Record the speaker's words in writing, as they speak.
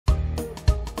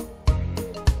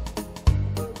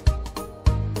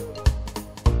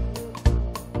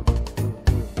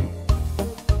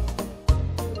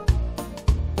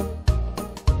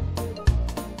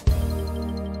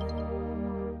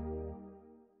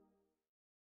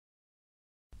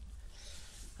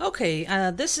Okay,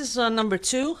 this is number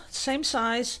 2, same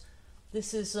size.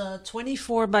 This is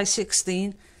 24 by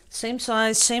 16, same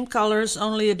size, same colors,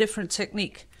 only a different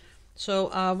technique. So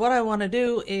what I want to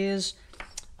do is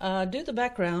do the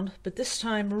background, but this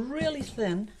time really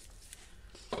thin.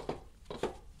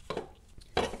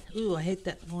 Ooh, I hate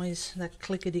that noise, that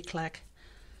clickety-clack.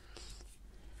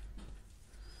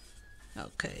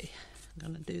 Okay,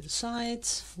 I'm going to do the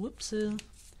sides. Whoops.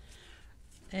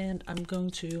 And I'm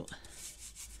going to,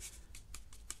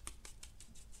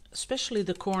 especially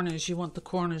the corners, you want the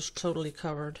corners totally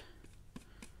covered.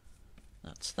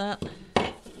 That's that.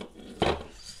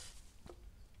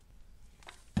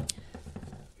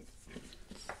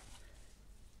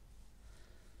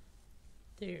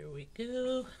 There we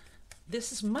go.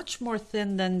 This is much more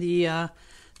thin than the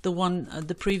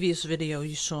previous video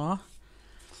you saw.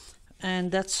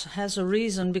 And that has a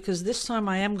reason, because this time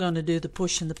I am going to do the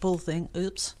push and the pull thing.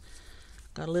 Oops,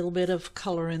 got a little bit of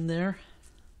color in there.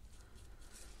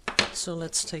 So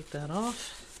let's take that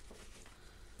off.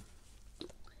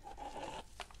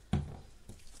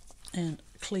 And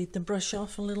clean the brush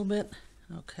off a little bit.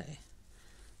 Okay,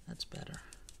 that's better.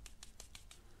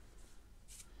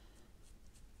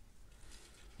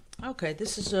 Okay,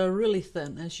 this is really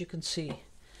thin, as you can see.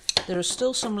 There are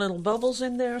still some little bubbles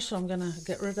in there, so I'm going to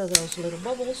get rid of those little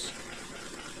bubbles.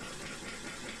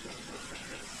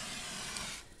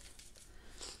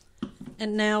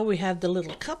 And now we have the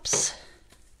little cups.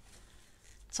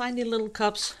 Tiny little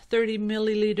cups, 30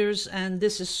 milliliters, and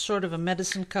this is sort of a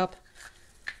medicine cup.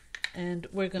 And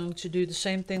we're going to do the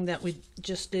same thing that we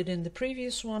just did in the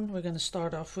previous one. We're going to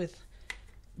start off with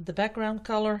the background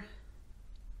color.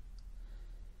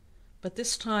 But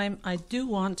this time I do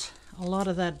want a lot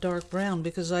of that dark brown,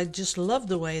 because I just love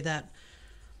the way that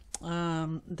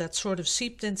that sort of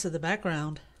seeped into the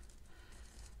background.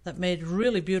 That made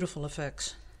really beautiful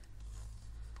effects.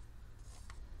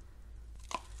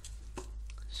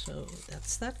 So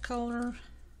that's that color.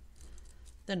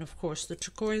 Then of course the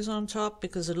turquoise on top,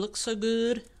 because it looks so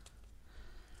good.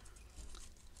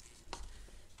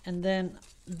 And then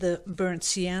the burnt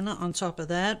sienna on top of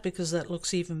that, because that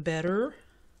looks even better.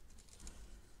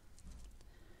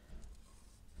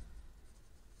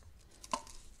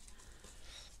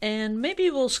 And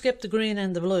maybe we'll skip the green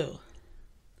and the blue.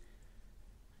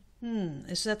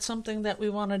 Is that something that we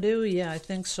want to do? Yeah, I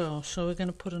think so. So we're going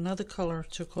to put another color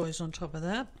turquoise on top of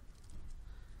that.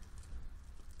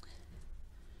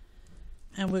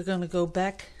 And we're going to go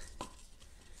back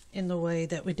in the way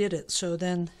that we did it. So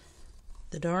then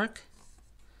the dark.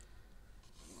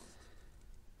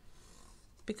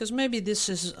 Because maybe this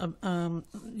is,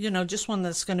 you know, just one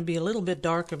that's going to be a little bit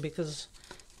darker, because,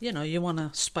 you know, you want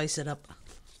to spice it up.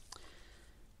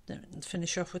 Then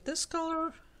finish off with this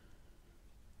color.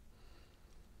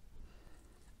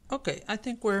 Okay, I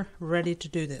think we're ready to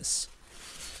do this.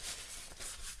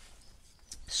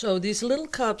 So these little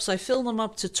cups, I fill them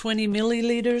up to 20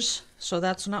 milliliters, so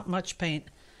that's not much paint.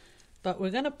 But we're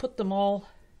going to put them all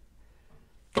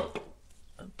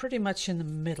pretty much in the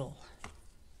middle.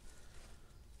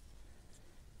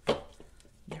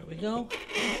 There we go.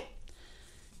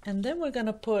 And then we're going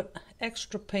to put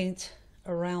extra paint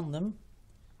around them.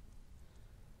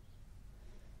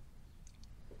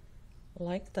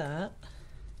 Like that,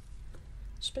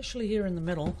 especially here in the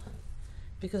middle,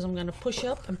 because I'm going to push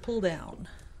up and pull down.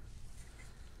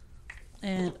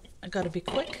 And I got to be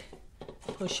quick.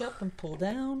 Push up and pull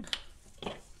down.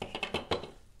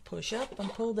 Push up and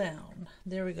pull down.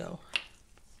 There we go.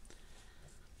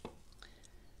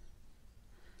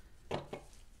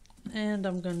 And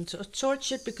I'm going to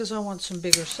torch it because I want some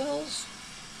bigger cells.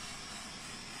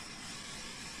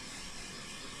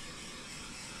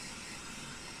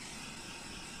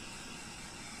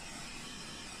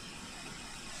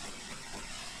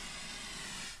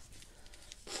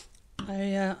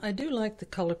 I do like the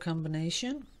color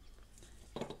combination.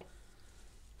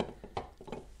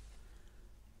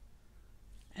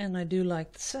 And I do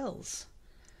like the cells.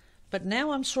 But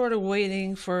now I'm sort of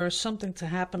waiting for something to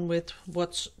happen with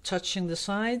what's touching the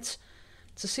sides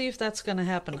to see if that's going to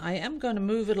happen. I am going to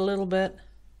move it a little bit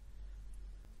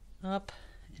up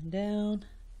and down,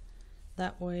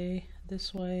 that way,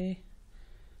 this way,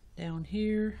 down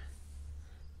here,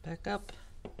 back up,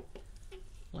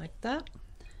 like that.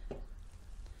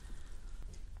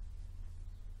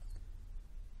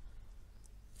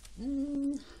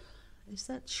 Is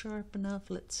that sharp enough?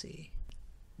 Let's see.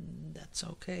 That's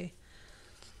okay.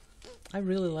 I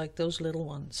really like those little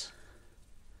ones.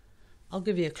 I'll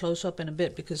give you a close-up in a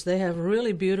bit because they have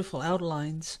really beautiful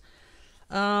outlines.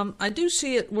 I do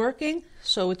see it working,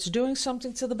 so it's doing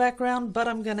something to the background, but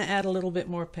I'm going to add a little bit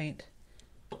more paint.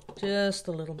 Just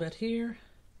a little bit here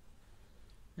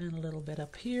and a little bit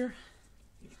up here.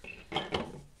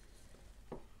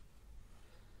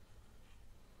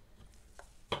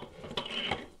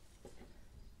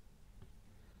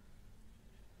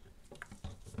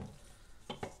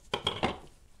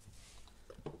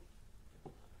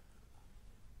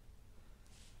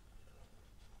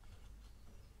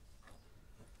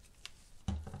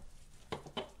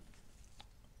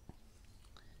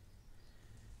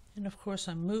 And of course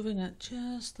I'm moving it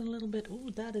just a little bit. Ooh,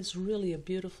 that is really a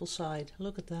beautiful side.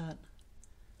 Look at that.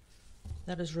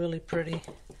 That is really pretty.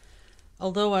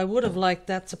 Although I would have liked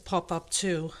that to pop up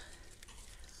too.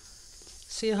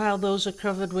 See how those are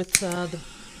covered with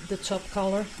the top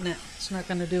color? Nah, it's not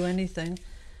going to do anything.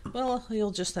 Well, you'll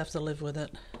just have to live with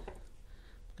it.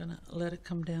 I'm going to let it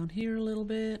come down here a little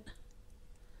bit.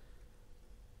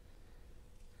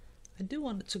 I do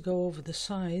want it to go over the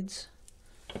sides.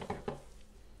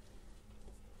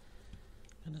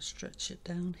 I'm going to stretch it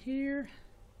down here.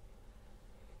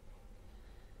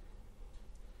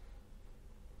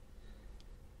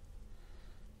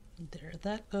 There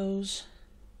that goes.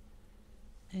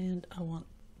 And I want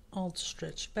all to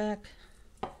stretch back.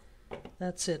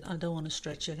 That's it. I don't want to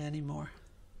stretch it anymore.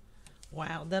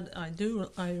 Wow, that I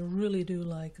really do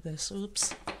like this.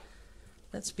 Oops.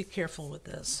 Let's be careful with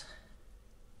this.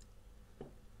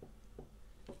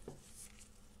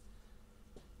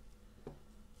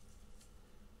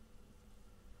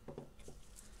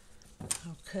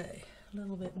 Okay, a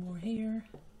little bit more here.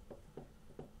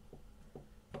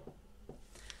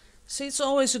 See, it's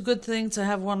always a good thing to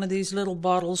have one of these little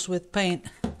bottles with paint,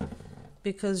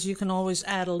 because you can always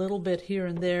add a little bit here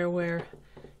and there where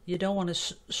you don't want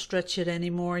to stretch it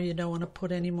anymore. You don't want to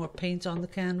put any more paint on the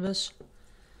canvas.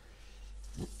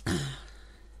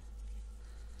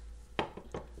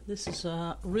 This is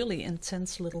a really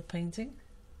intense little painting.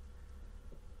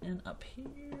 And up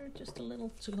here, just a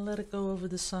little to let it go over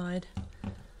the side.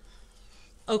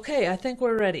 Okay, I think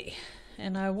we're ready.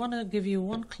 And I want to give you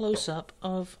one close-up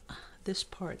of this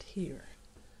part here.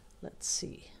 Let's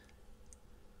see.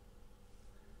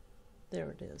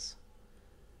 There it is.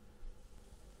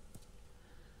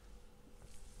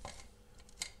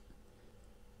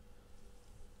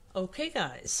 Okay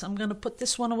guys, I'm going to put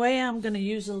this one away. I'm going to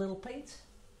use a little paint.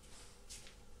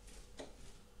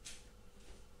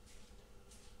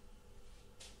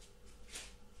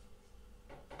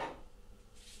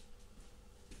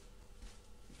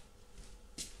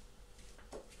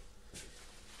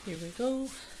 Here we go.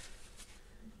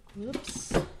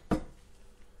 Whoops.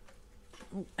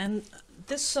 And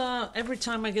this, every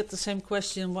time I get the same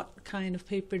question, what kind of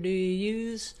paper do you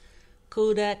use?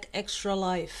 Kodak Extra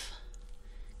Life.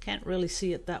 Can't really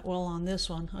see it that well on this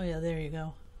one. Oh yeah, there you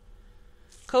go.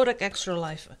 Kodak Extra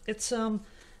Life. It's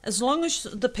as long as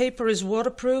the paper is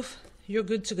waterproof, you're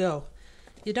good to go.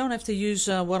 You don't have to use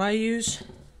what I use,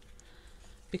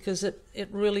 because it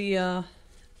really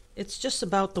it's just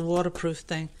about the waterproof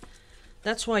thing.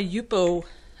 That's why Yupo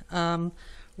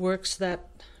works that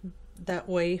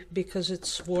way, because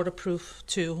it's waterproof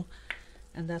too,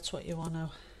 and that's what you want to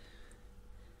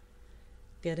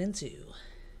get into.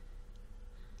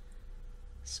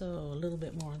 So a little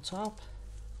bit more on top,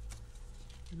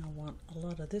 and I want a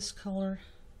lot of this color.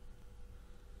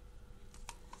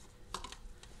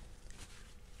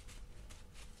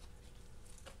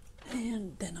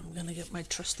 And then I'm going to get my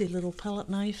trusty little palette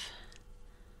knife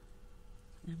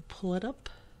and pull it up.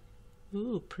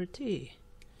 Ooh, pretty.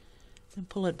 Then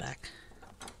pull it back.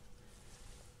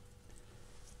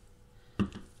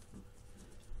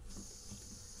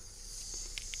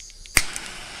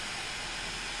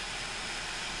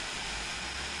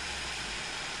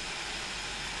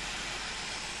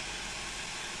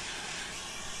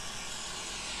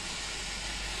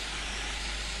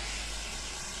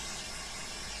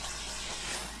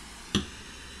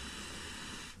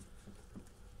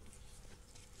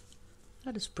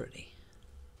 That is pretty.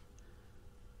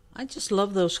 I just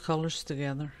love those colors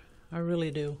together. I really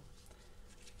do.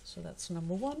 So that's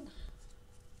number one.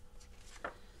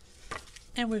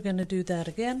 And we're going to do that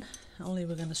again, only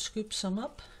we're going to scoop some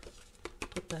up.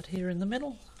 Put that here in the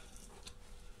middle.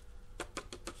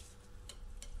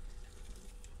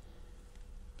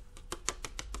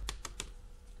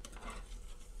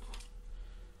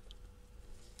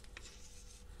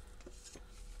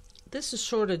 This is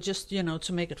sort of just, you know,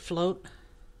 to make it float.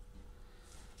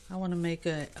 I want to make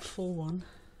a full one.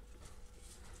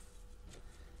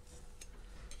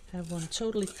 Have one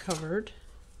totally covered.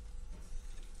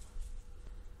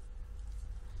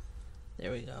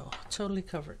 There we go, totally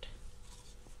covered.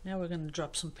 Now we're going to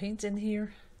drop some paint in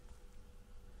here.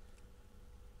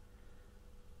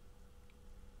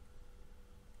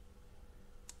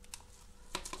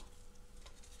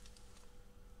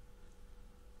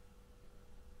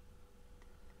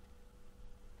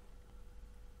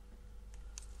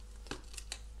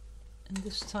 And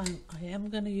this time I am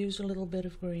going to use a little bit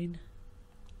of green.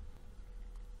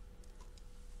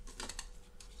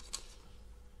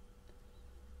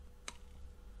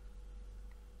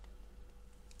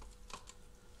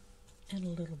 And a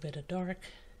little bit of dark.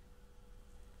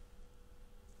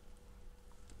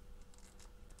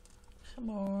 Come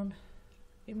on,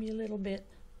 give me a little bit.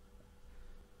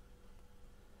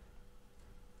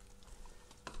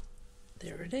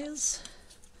 There it is.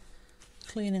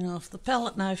 Cleaning off the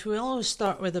palette knife. We always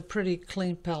start with a pretty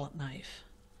clean palette knife.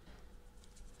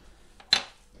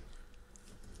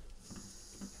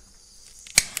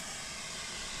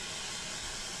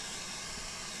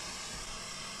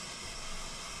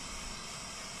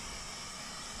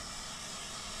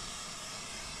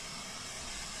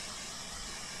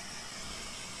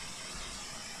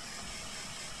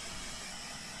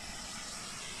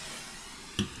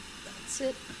 That's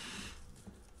it.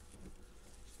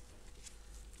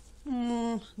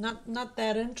 Not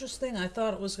that interesting. I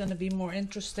thought it was going to be more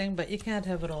interesting, but you can't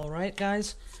have it all, right,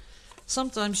 guys?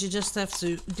 Sometimes you just have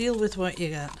to deal with what you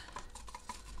got.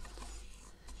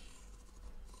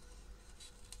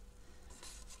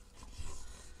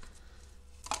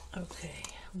 Okay,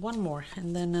 one more,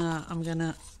 and then I'm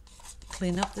gonna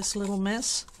clean up this little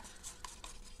mess,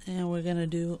 and we're gonna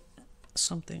do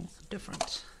something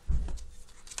different.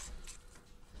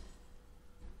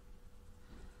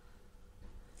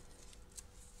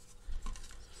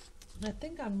 I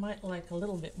think I might like a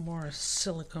little bit more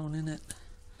silicone in it,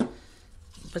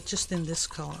 but just in this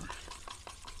color.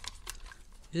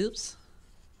 Oops.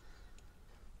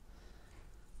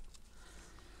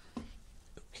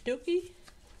 Okie dokie.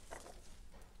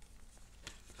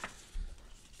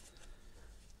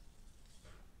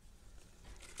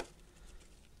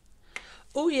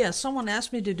 Oh yeah, someone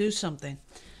asked me to do something.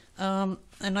 And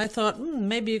I thought,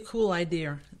 maybe a cool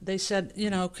idea. They said, you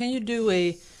know, can you do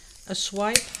a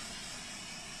swipe?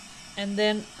 And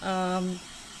then,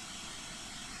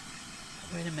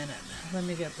 wait a minute, let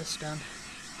me get this done.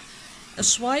 A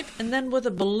swipe, and then with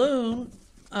a balloon,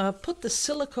 put the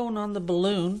silicone on the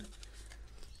balloon,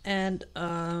 and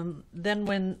then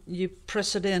when you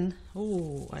press it in,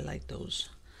 ooh, I like those.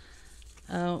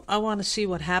 I want to see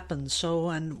what happens. So,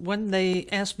 and when they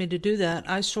asked me to do that,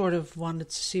 I sort of wanted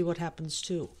to see what happens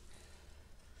too.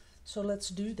 So let's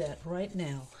do that right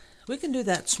now. We can do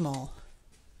that small.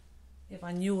 If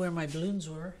I knew where my balloons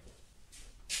were.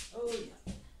 Oh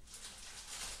yeah.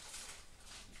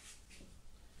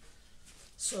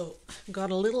 So got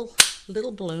a little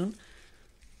balloon.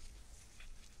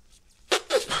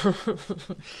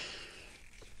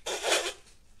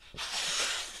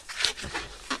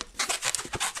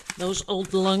 Those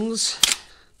old lungs.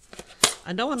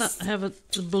 I don't want to have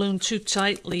the balloon too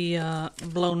tightly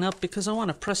blown up because I want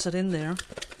to press it in there.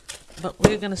 But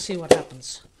we're going to see what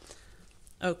happens.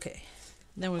 Okay.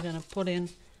 Then we're going to put in,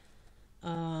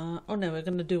 oh no, we're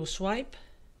going to do a swipe.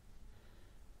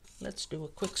 Let's do a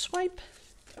quick swipe.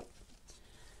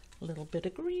 A little bit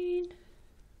of green.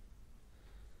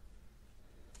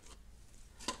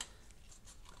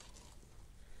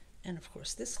 And of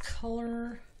course this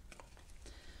color.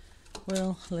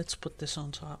 Well, let's put this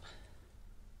on top.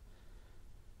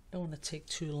 Don't want to take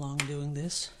too long doing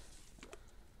this.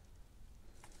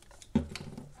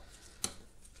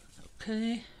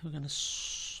 Okay, we're going to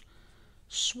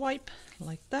swipe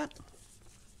like that.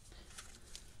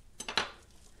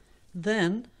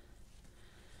 Then,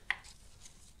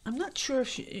 I'm not sure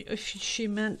if she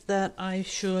meant that I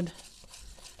should,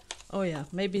 oh yeah,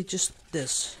 maybe just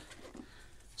this.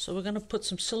 So we're going to put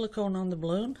some silicone on the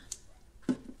balloon.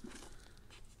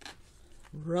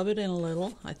 Rub it in a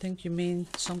little. I think you mean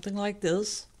something like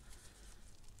this.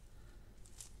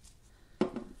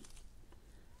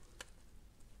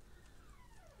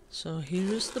 So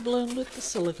here's the balloon with the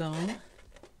silicone.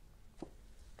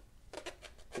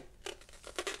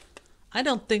 I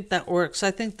don't think that works.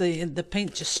 I think the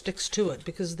paint just sticks to it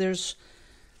because there's,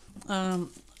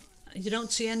 you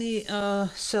don't see any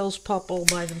cells pop all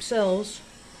by themselves.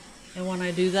 And when I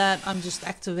do that, I'm just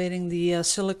activating the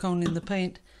silicone in the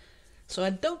paint. So I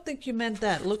don't think you meant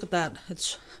that. Look at that.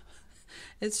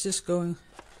 It's just going.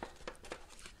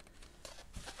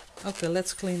 Okay,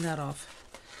 let's clean that off.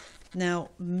 Now,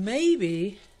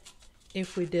 maybe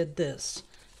if we did this,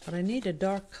 but I need a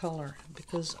dark color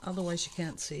because otherwise you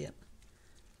can't see it.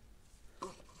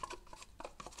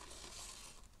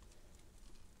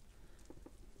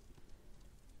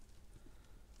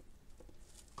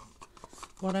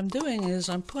 What I'm doing is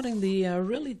I'm putting the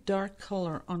really dark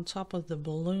color on top of the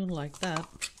balloon like that.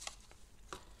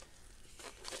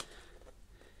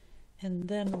 And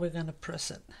then we're going to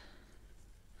press it.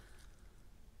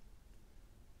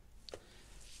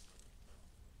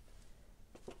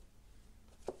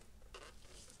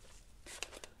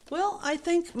 Well, I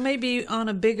think maybe on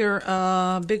a bigger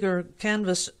bigger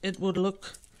canvas it would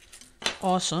look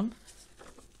awesome.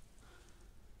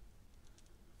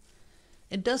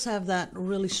 It does have that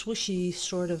really swishy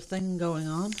sort of thing going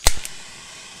on.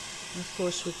 Of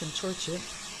course, we can torch it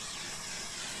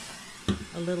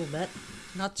a little bit,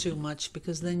 not too much,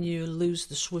 because then you lose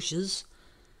the swishes.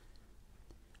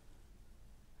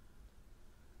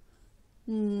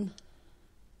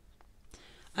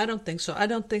 I don't think so. I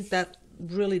don't think that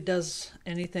really does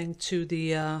anything to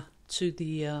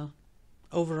the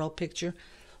overall picture.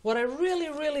 What I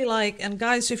really like, and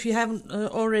guys, if you haven't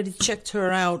already checked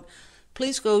her out,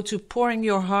 please go to Pouring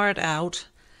Your Heart Out,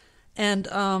 and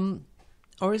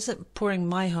or is it Pouring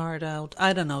My Heart Out?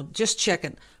 I don't know. Just check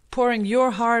it. Pouring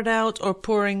Your Heart Out or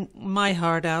Pouring My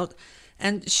Heart Out,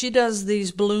 and she does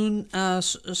these balloon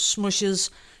smooshes,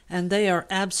 and they are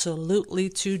absolutely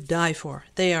to die for.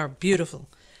 They are beautiful.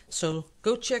 So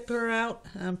go check her out.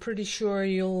 I'm pretty sure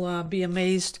you'll be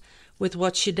amazed with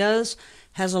what she does.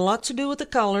 Has a lot to do with the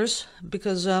colors,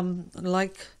 because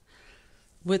like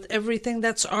with everything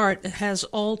that's art, it has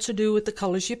all to do with the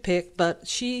colors you pick, but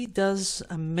she does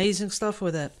amazing stuff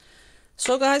with it.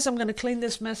 So guys, I'm going to clean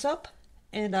this mess up,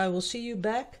 and I will see you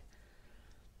back,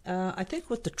 I think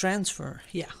with the transfer.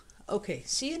 Yeah. Okay,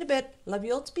 see you in a bit. Love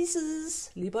you all to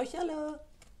pieces. Liebe euch alle.